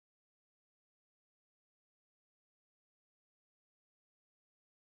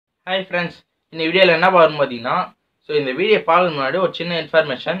Hi friends, இந்த வீடியோல என்ன பார்க்கணும் பாத்தீங்கன்னா இந்த வீடியோ பார்க்க முன்னாடி ஒரு சின்ன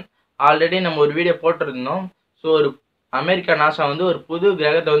இன்ஃபர்மேஷன். ஆல்ரெடி நம்ம ஒரு வீடியோ போட்டுருந்தோம். ஒரு அமெரிக்கா நாசா வந்து ஒரு புது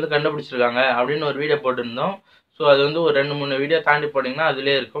கிரகத்தை வந்து கண்டுபிடிச்சிருக்காங்க அப்படின்னு ஒரு வீடியோ போட்டுருந்தோம். அது வந்து ஒரு 2-3 வீடியோ தாண்டி போனீங்கன்னா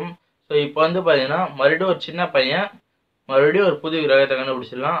அதுலயே இருக்கும். இப்போ வந்து பாத்தீங்கன்னா மறுபடியும் ஒரு சின்ன பையன் மறுபடியும் ஒரு புது கிரகத்தை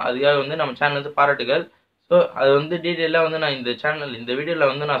கண்டுபிடிச்சிருக்கான். அதுக்காக வந்து நம்ம சேனல் வந்து பாராட்டுகள். அது வந்து டீட்டெயிலாக வந்து நான் இந்த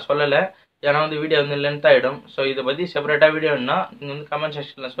வீடியோவில் வந்து நான் சொல்லலை. ஏன்னா வந்து வீடியோ வந்து லென்த் ஆகிடும். இதை பற்றி செப்பரேட்டாக வீடியோன்னா நீங்கள் வந்து கமெண்ட்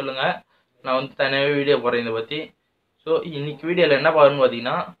செக்ஷனில் சொல்லுங்கள். நான் வந்து தனியாகவே வீடியோ போடுறேன் இதை பற்றி. இன்னைக்கு வீடியோவில் என்ன பார்க்கணும்னு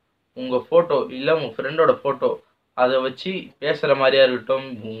பார்த்தீங்கன்னா, உங்கள் ஃபோட்டோ இல்லை உங்கள் ஃப்ரெண்டோட ஃபோட்டோ அதை வச்சு பேசுகிற மாதிரியா இருக்கட்டும்,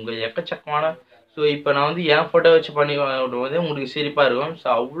 உங்கள் எக்கச்சக்கமான இப்போ நான் வந்து என் ஃபோட்டோ வச்சு பண்ணி விடும்போது உங்களுக்கு சிரிப்பாக இருக்கும்.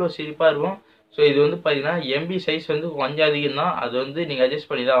 அவ்வளோ சிரிப்பாக இருக்கும். இது வந்து பார்த்தீங்கன்னா எம்பி சைஸ் வந்து கொஞ்சம் அதிகம் தான். அது வந்து நீங்கள்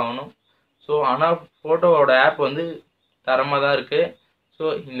அட்ஜஸ்ட் பண்ணி தான் ஆகணும். ஆனால் ஃபோட்டோவோட ஆப் வந்து தரமாக தான் இருக்குது.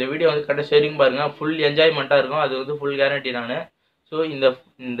 இந்த வீடியோ வந்து கரெக்டாக ஷேரிங் பாருங்கள். ஃபுல் என்ஜாய்மெண்ட்டாக இருக்கும். அது வந்து ஃபுல் கேரண்டி நான்.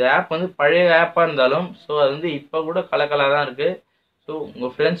 இந்த ஆப் வந்து பழைய ஆப்பாக இருந்தாலும் அது வந்து இப்போ கூட கலக்கலாக தான் இருக்குது.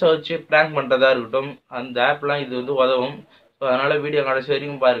 உங்கள் ஃப்ரெண்ட்ஸை வச்சு ப்ராங்க் பண்ணுறதா இருக்கட்டும், அந்த ஆப்லாம் இது வந்து உதவும். அதனால் வீடியோ கடைசி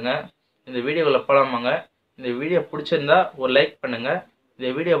வரைக்கும் பாருங்கள். இந்த வீடியோவில் போகலாமாங்க. இந்த வீடியோ பிடிச்சிருந்தா ஒரு லைக் பண்ணுங்கள். இந்த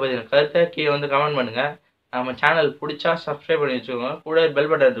வீடியோ பற்றின கருத்தை கீழே வந்து கமெண்ட் பண்ணுங்கள். நம்ம சேனல் பிடிச்சா சப்ஸ்கிரைப் பண்ணி வச்சுக்கோங்க. கூட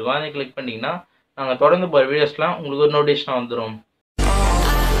பெல் பட்டன் இருக்கும், அதை கிளிக் பண்ணிங்கன்னா நாங்கள் தொடர்ந்து போகிற வீடியோஸ்லாம் உங்களுக்கு ஒரு நோட்டிஃபிகேஷன் வந்துடும்.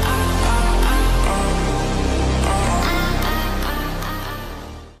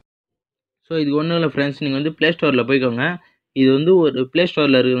 இது ஒன்றும் இல்லை ஃப்ரெண்ட்ஸ், நீங்கள் வந்து ப்ளே ஸ்டோரில் போய்க்கோங்க. இது வந்து ஒரு ப்ளே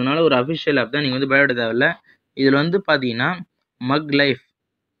ஸ்டோரில் இருக்கிறதுனால ஒரு அஃபிஷியல் ஆப் தான். நீங்கள் வந்து பயப்பட தேவையில்ல. இதில் வந்து பார்த்தீங்கன்னா மக் லைஃப்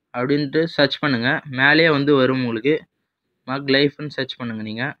அப்படின்ட்டு சர்ச் பண்ணுங்கள். மேலேயே வந்து வரும் உங்களுக்கு. மக் லைஃப்னு சர்ச் பண்ணுங்கள்.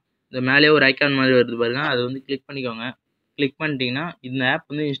 நீங்கள் இந்த மேலேயே ஒரு ஐக்கான் மாதிரி வருது பாருங்கள், அதை வந்து கிளிக் பண்ணிக்கோங்க. கிளிக் பண்ணிட்டீங்கன்னா இந்த ஆப்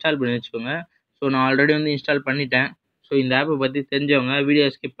வந்து இன்ஸ்டால் பண்ணி வச்சுக்கோங்க. நான் ஆல்ரெடி வந்து இன்ஸ்டால் பண்ணிட்டேன். இந்த ஆப்பை பற்றி தெரிஞ்சவங்க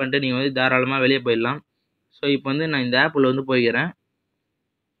வீடியோ ஸ்கிப் பண்ணிட்டு நீங்கள் வந்து தாராளமாக வெளியே போயிடலாம். இப்போ வந்து நான் இந்த ஆப்பில் வந்து போய்க்கிறேன்.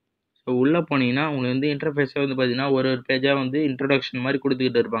 உள்ளே போனீங்கன்னா உங்களுக்கு வந்து இன்டர்ஃபேஸை வந்து பார்த்தீங்கன்னா ஒரு பேஜாக வந்து இன்ட்ரடக்ஷன் மாதிரி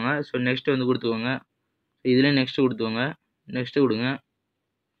கொடுத்துக்கிட்டு இருப்பாங்க. நெக்ஸ்ட் வந்து கொடுத்துக்கோங்க. இதில் நெக்ஸ்ட்டு கொடுத்துக்கோங்க. நெக்ஸ்ட்டு கொடுங்க.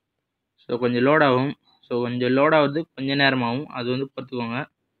 கொஞ்சம் லோட் ஆகும். கொஞ்சம் லோட் ஆகுது, கொஞ்சம் நேரமாகும். அது வந்து பார்த்துக்கோங்க.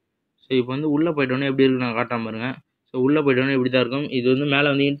 இப்போ வந்து உள்ளே போய்ட்டோன்னே எப்படி இருக்குன்னு நான் காட்டாமல் பாருங்கள். உள்ளே போய்ட்டோன்னே இப்படி தான் இருக்கும். இது வந்து மேலே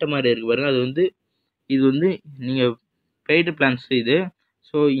வந்து இன்டர் மாதிரி இருக்குது பாருங்கள். இது வந்து நீங்கள் பெய்டு பிளான்ஸ் இது.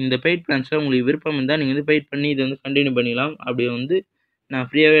 இந்த பெய்ட் பிளான்ஸில் உங்களுக்கு விருப்பம் இருந்தால் நீங்கள் வந்து பெய்ட் பண்ணி இதை வந்து கண்டினியூ பண்ணிக்கலாம். அப்படி வந்து நான்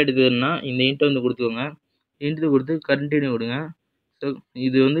ஃப்ரீயாகவே எடுத்துக்கிறேன்னா இந்த இன்ட்டை வந்து கொடுத்துக்கோங்க. இன்ட்டு கொடுத்து கண்டினியூ கொடுங்க.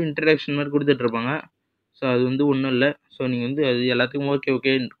 இது வந்து இன்ட்ரடக்ஷன் மாதிரி கொடுத்துட்ருப்பாங்க. அது வந்து ஒன்றும் இல்லை. நீங்கள் வந்து அது எல்லாத்துக்கும்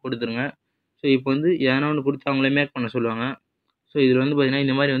ஓகே கொடுத்துருங்க. இப்போ வந்து எதனா ஒன்று கொடுத்து அவங்களே மேக் பண்ண சொல்லுவாங்க. இதில் வந்து பார்த்தீங்கன்னா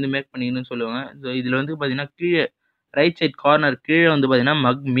இந்த மாதிரி வந்து மேக் பண்ணிக்கணும்னு சொல்லுவாங்க. இதில் வந்து பார்த்தீங்கன்னா கீழே ரைட் சைட் கார்னர் கீழே வந்து பார்த்தீங்கன்னா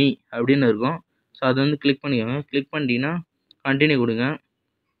மக் மீ அப்படின்னு இருக்கும். அது வந்து கிளிக் பண்ணிக்கோங்க. கிளிக் பண்ணிட்டீங்கன்னா கண்டினியூ கொடுங்க.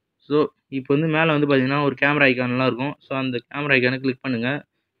 இப்போ வந்து மேலே வந்து பார்த்தீங்கன்னா ஒரு கேமரா ஐக்கான்லாம் இருக்கும். அந்த கேமரா ஐக்கானை கிளிக் பண்ணுங்கள்.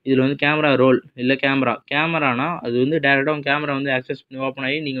 இதில் வந்து கேமரா ரோல் இல்லை கேமரானா அது வந்து டேரெக்டாக கேமரா வந்து ஆக்சஸ் பண்ணி ஓப்பன்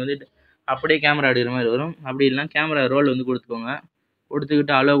ஆகி நீங்கள் வந்து அப்படியே கேமரா எடுக்கிற மாதிரி வரும். அப்படி இல்லைனா கேமரா ரோல் வந்து கொடுத்துக்கோங்க.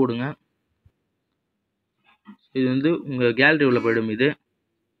 கொடுத்துக்கிட்டு அலோ கொடுங்க. இது வந்து உங்கள் கேலரி உள்ள போய்டும். இது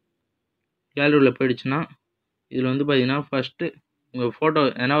கேலரி உள்ள போயிடுச்சுன்னா இதில் வந்து பார்த்தீங்கன்னா ஃபஸ்ட்டு உங்கள் ஃபோட்டோ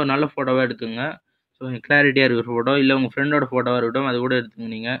ஏன்னா ஒரு நல்ல ஃபோட்டோவாக எடுத்துங்க. கிளாரிட்டியாக இருக்கிற ஃபோட்டோ இல்லை உங்கள் ஃப்ரெண்டோட ஃபோட்டோவாக இருக்கட்டும், அது கூட எடுத்துங்க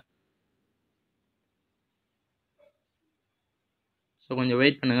நீங்கள். கொஞ்சம்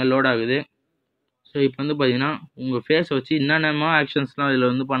வெயிட் பண்ணுங்கள், லோட் ஆகுது. இப்போ வந்து பார்த்தீங்கன்னா உங்கள் ஃபேஸை வச்சு என்னென்னமோ ஆக்ஷன்ஸ்லாம் இதில்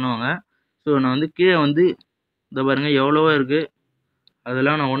வந்து பண்ணுவாங்க. நான் வந்து கீழே வந்து இதை பாருங்கள் எவ்வளவோ இருக்குது.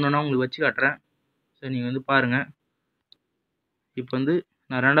 அதெல்லாம் நான் ஒன்று ஒன்றா உங்களுக்கு வச்சு காட்டுறேன். நீங்கள் வந்து பாருங்கள். இப்போ வந்து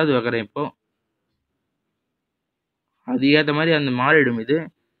நான் 2வது வைக்கிறேன். இப்போது அதுக்கேற்ற மாதிரி அந்த மாறிடும் இது.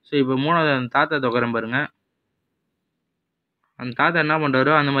 இப்போ 3வது அந்த தாத்தா தொக்கிறேன் பாருங்கள். அந்த தாத்தா என்ன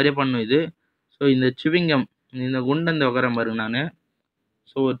பண்ணுறாரோ அந்த மாதிரியே பண்ணும் இது. இந்த சிவிங்கம் இந்த குண்டந்த வைக்கிறேன் பாருங்க நான்.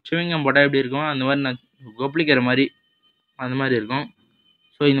 ஒரு சிவிங்கம் போட்டால் எப்படி இருக்கும் அந்த மாதிரி நான் கொப்பளிக்கிற மாதிரி அந்த மாதிரி இருக்கும்.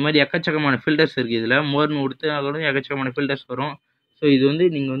 இந்த மாதிரி எக்கச்சக்கமான ஃபில்டர்ஸ் இருக்குது. இதில் மோர்னு கொடுத்து அதோட எக்கச்சக்கமான ஃபில்டர்ஸ் வரும். இது வந்து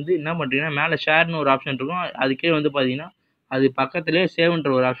நீங்கள் வந்து என்ன பண்ணுறீங்கன்னா மேலே ஷேர்னு ஒரு ஆப்ஷன் இருக்கும். அதுக்கே வந்து பார்த்தீங்கன்னா அது பக்கத்துலேயே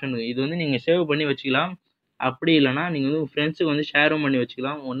சேவ்ன்ற ஒரு ஆப்ஷன் இருக்குது. இது வந்து நீங்கள் சேவ் பண்ணி வச்சுக்கலாம். அப்படி இல்லைனா நீங்கள் வந்து உங்கள் ஃப்ரெண்ட்ஸுக்கு வந்து ஷேரும் பண்ணி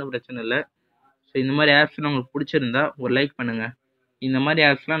வச்சுக்கலாம். ஒன்றும் பிரச்சனை இல்லை. இந்த மாதிரி ஆப்ஸ்லாம் உங்களுக்கு பிடிச்சிருந்தா ஒரு லைக் பண்ணுங்கள். இந்த மாதிரி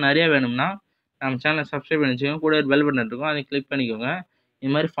ஆப்ஸ்லாம் நிறையா வேணும்னா நம்ம சேனலை சப்ஸ்கிரைப் பண்ணி வச்சுக்கோங்க. கூட பெல் பட்டன் இருக்கும், அதை கிளிக் பண்ணிக்கோங்க.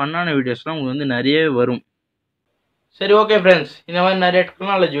 இந்த மாதிரி ஃபன்னான வீடியோஸ்லாம் உங்களுக்கு வந்து நிறையவே வரும். சரி, ஓகே ஃப்ரெண்ட்ஸ், இந்த மாதிரி நிறைய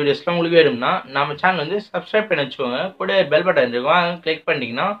டெக்னாலஜி வீடியோஸ்லாம் உங்களுக்கு வேணும்னா நம்ம சேனல் வந்து சப்ஸ்கிரைப் பண்ணி வச்சுக்கோங்க. கூட பெல் பட்டன் இருக்கும், அதை கிளிக்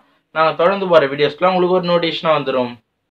பண்ணிட்டீங்கன்னா நாங்கள் தொடர்ந்து போகிற வீடியோஸ்லாம் உங்களுக்கு ஒரு நோட்டிஃபிகேஷனாக வந்துடும்.